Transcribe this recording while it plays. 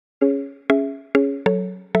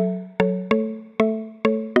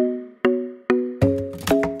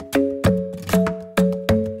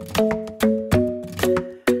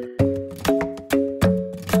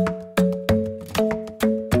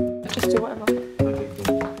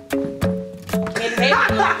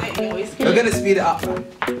We're gonna speed it up, man.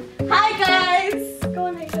 Hi guys! Go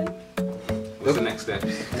on, Hayden. What's the next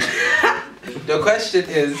steps? The question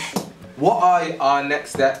is, what are our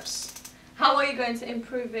next steps? How are you going to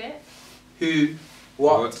improve it? Who,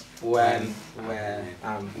 what, when, where,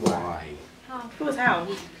 and why. How? Who's how?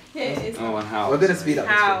 Here it is. Oh, and how? We're gonna speed up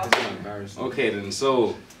How? this. It's not embarrassing. Okay then,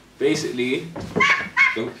 so basically,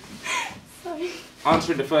 Sorry.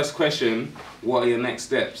 answering the first question, what are your next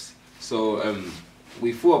steps? So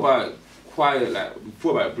we thought about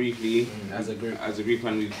it briefly As a group.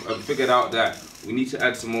 and we've figured out that we need to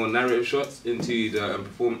add some more narrative shots into the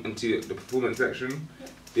performance section.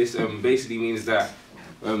 This basically means that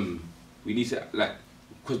we need to, like,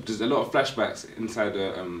 because there's a lot of flashbacks inside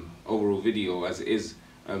the overall video, as it is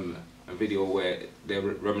a video where they're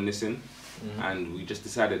reminiscing, and we just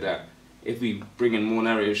decided that if we bring in more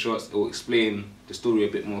narrative shots, it will explain the story a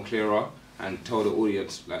bit more clearer and tell the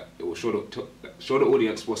audience, like, it will show the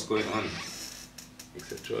audience what's going on,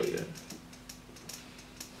 etc. Yeah.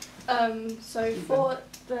 So for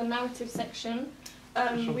the narrative section,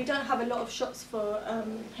 we don't have a lot of shots for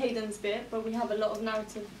Hayden's bit, but we have a lot of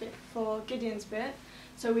narrative bit for Gideon's bit.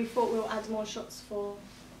 So we thought we'll add more shots for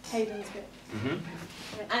Hayden's bit.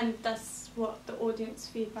 And that's what the audience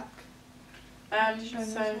feedback.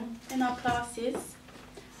 So in our classes,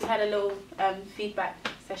 we had a little feedback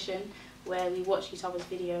session where we watched each other's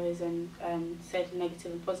videos and said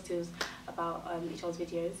negative and positives about each other's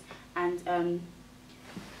videos. And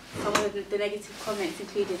some of the negative comments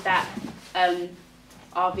included that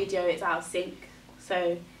our video is out of sync.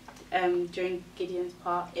 So during Gideon's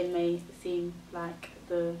part, it may seem like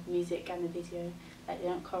the music and the video, like, they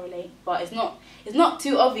don't correlate, but it's not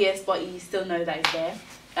too obvious, but you still know that it's there.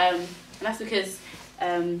 And that's because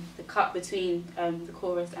the cut between the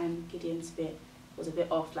chorus and Gideon's bit was a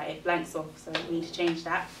bit off, like it blanks off, so we need to change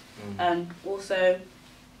that. Also,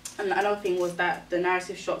 another thing was that the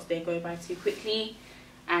narrative shots, they go by too quickly,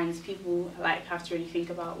 and people, like, have to really think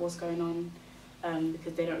about what's going on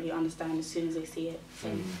because they don't really understand as soon as they see it. So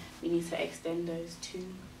we need to extend those too.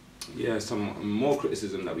 Yeah, some more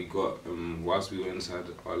criticism that we got whilst we were inside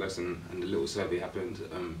our lesson and the little survey happened.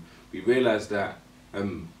 We realised that,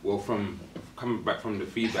 well, from coming back from the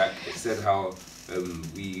feedback, it said how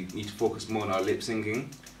we need to focus more on our lip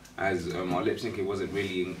syncing, as our lip syncing wasn't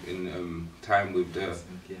really in time with the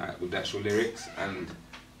actual lyrics. And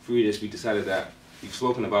through this, we decided that we've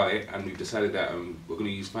spoken about it, and we've decided that we're going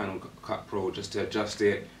to use Final Cut Pro just to adjust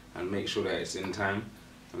it and make sure that it's in time.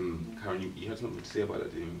 Karen, you had something to say about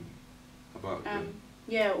that, didn't you? About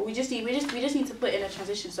yeah, we just need to put in a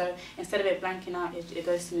transition, so instead of it blanking out, it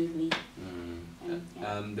goes smoothly.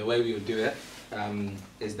 The way we would do it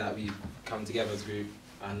is that we've come together as a group,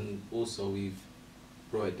 and also we've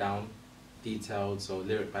brought it down, detailed, so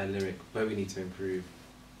lyric by lyric, where we need to improve,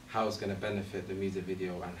 how it's going to benefit the music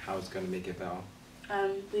video, and how it's going to make it better.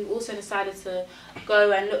 We've also decided to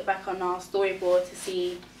go and look back on our storyboard to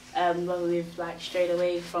see whether we've, like, strayed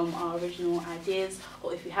away from our original ideas,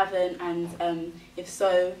 or if we haven't, and if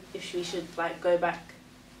so, if we should, like, go back,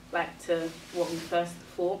 like, to what we first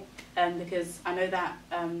thought. Because I know that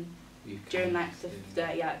during, like,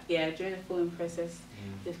 during the filming process,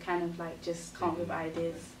 we've kind of, like, just come up with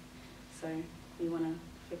ideas. So we want to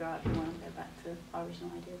figure out if we want to go back to our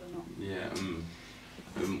original ideas or not.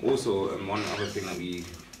 Yeah. Also, one other thing that we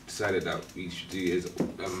decided that we should do is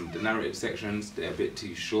the narrative sections, they're a bit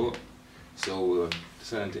too short, so we're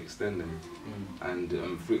deciding to extend them. And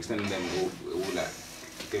through extending them, it will, like,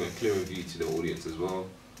 give a clearer view to the audience as well.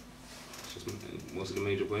 What's the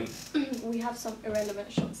major point? We have some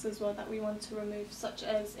irrelevant shots as well that we want to remove, such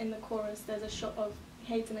as in the chorus there's a shot of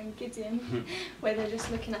Hayden and Gideon where they're just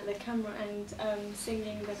looking at the camera and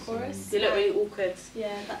singing the chorus. They look really awkward.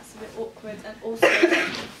 Yeah, that's a bit awkward. And also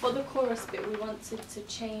for the chorus bit, we wanted to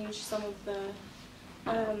change some of the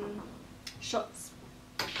shots.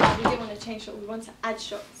 We didn't want to change shots, we want to add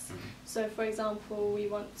shots. So for example, we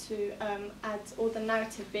want to add all the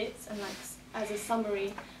narrative bits and, like, as a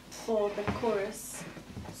summary for the chorus.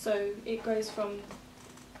 So it goes from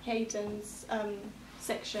Hayden's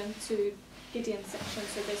section to Gideon's section.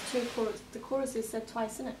 So there's two choruses. The chorus is said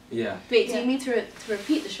twice, isn't it? Yeah. Wait, do you mean to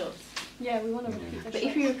repeat the shots? Yeah, we want to repeat the But shots.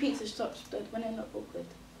 if you repeat the shots, when they're not awkward.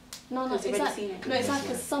 No, Because it's you've like, already seen it. no, it's like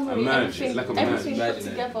a summary. A merge, Everything, it's like a everything merge. put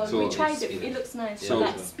together. So we tried it. it's- It looks nice. Yeah. So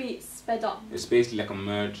like sped up. It's basically like a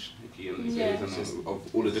merge, if you Yeah. understand,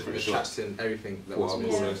 of all the different It's shots capturing everything that for was our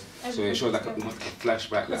missing. chorus. So Everything it shows like together. almost like a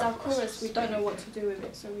flashback. Because like our chorus, we don't know what to do with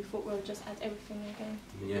it, so we thought we'll just add everything again.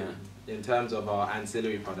 Yeah. In terms of our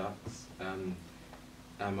ancillary products,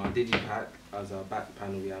 our digipack, as our back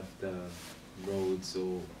panel, we have the roads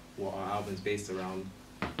or what our album's based around,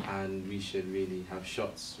 and we should really have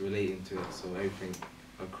shots relating to it. So everything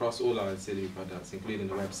across all our ancillary products, including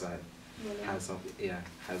the website, has something,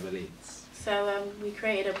 has relates. So we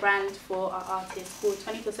created a brand for our artists called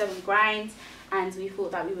 24/7 Grind, and we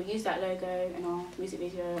thought that we would use that logo in our music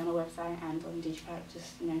video, on our website, and on Digipack,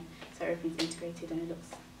 just so everything's integrated and it looks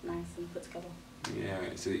nice and put together. Yeah,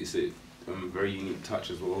 it's a very unique touch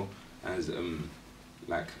as well, as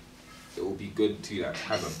like it will be good to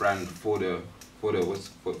have a brand for the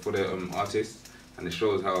artists, and it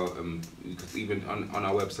shows how because even on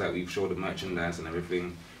our website we've showed the merchandise and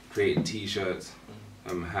everything, created T-shirts,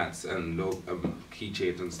 hats and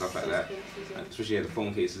keychains and stuff like that, especially the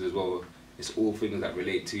phone cases as well. It's all things that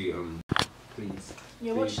relate to Please.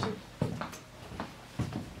 Yeah, watch it.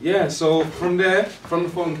 Yeah, so from there, from the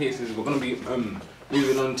phone cases, we're going to be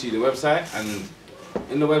moving on to the website, and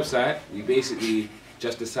in the website we basically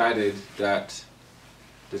just decided that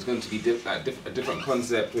there's going to be a different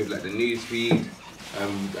concept with like the news feed,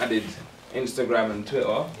 added Instagram and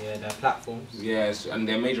Twitter. Yeah, they're platforms. Yes, and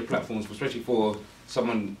they're major platforms, especially for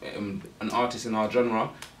someone, an artist in our genre.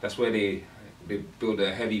 That's where they build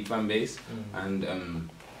a heavy fan base, and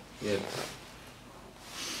yeah.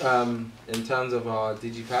 In terms of our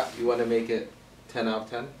Digipack, we want to make it 10 out of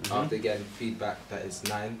 10 after getting feedback that it's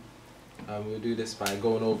 9. We'll do this by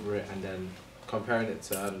going over it and then comparing it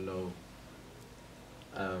to, I don't know,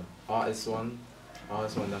 artist one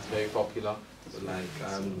that's very popular, like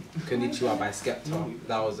Konnichiwa by Skepta.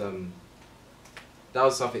 That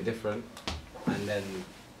was something different, and then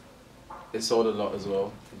it sold a lot as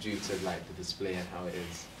well due to like the display and how it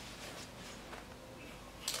is.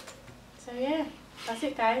 So yeah, that's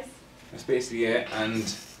it, guys. That's basically it, and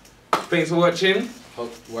thanks for watching.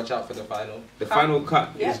 Watch out for the final. The final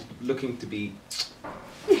cut is looking to be,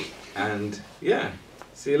 and yeah,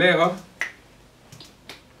 see you later.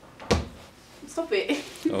 Stop it.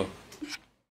 Oh.